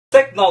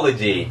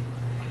technology.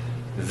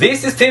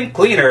 This steam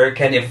cleaner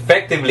can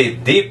effectively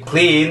deep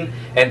clean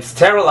and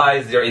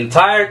sterilize your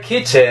entire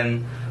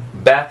kitchen,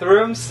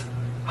 bathrooms,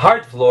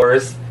 hard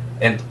floors,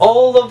 and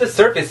all of the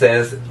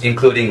surfaces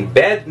including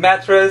bed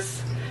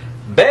mattress,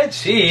 bed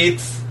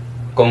sheets,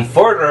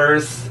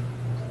 comforters,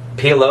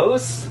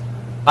 pillows,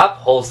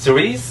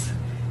 upholsteries,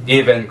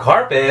 even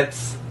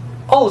carpets,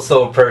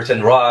 also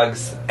Persian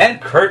rugs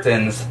and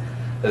curtains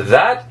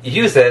that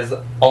uses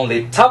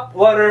only tap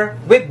water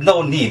with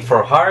no need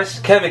for harsh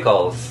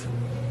chemicals.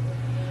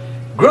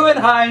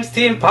 Gruenheim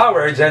steam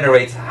power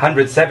generates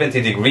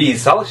 170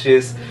 degrees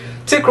Celsius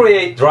to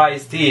create dry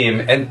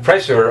steam and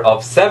pressure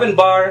of 7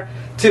 bar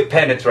to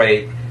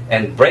penetrate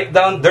and break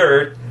down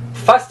dirt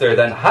faster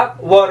than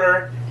hot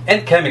water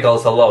and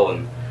chemicals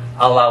alone,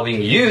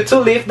 allowing you to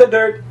lift the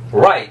dirt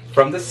right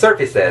from the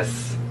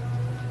surfaces.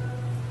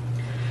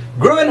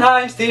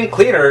 Gruenheim steam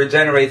cleaner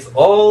generates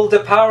all the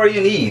power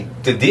you need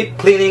to deep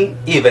cleaning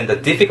even the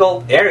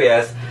difficult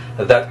areas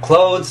that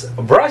clothes,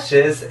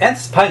 brushes, and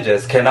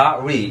sponges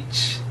cannot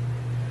reach.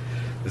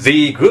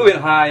 The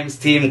Gruenheim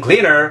steam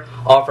cleaner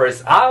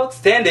offers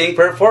outstanding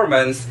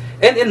performance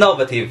and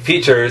innovative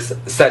features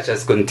such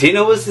as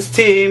continuous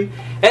steam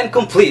and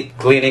complete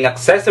cleaning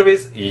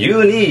accessories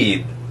you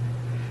need.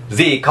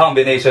 The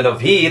combination of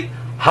heat,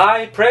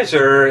 high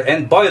pressure,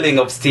 and boiling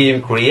of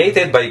steam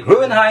created by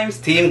Gruenheim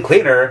steam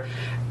cleaner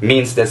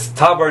means the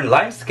stubborn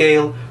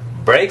limescale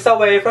breaks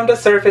away from the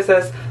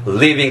surfaces,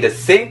 leaving the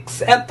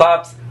sinks and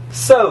tops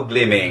so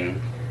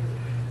gleaming.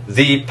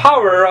 The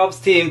power of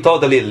steam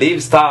totally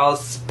leaves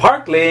tiles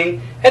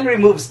sparkling and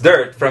removes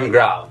dirt from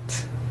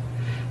grout.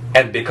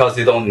 And because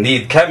you don't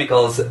need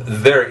chemicals,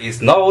 there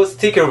is no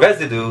sticky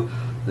residue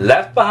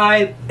left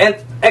behind and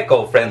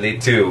eco-friendly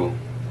too.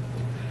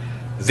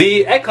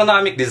 The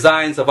economic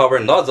designs of our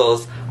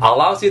nozzles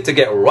allows you to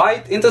get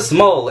right into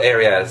small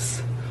areas.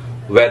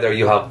 Whether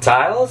you have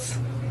tiles,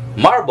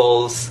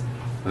 marbles,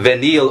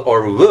 vinyl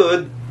or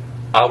wood,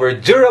 our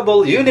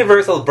durable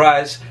universal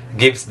brush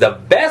gives the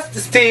best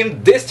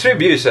steam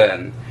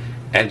distribution,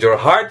 and your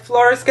hard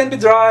floors can be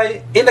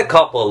dry in a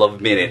couple of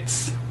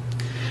minutes.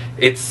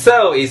 It's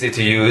so easy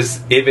to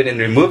use even in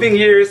removing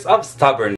years of stubborn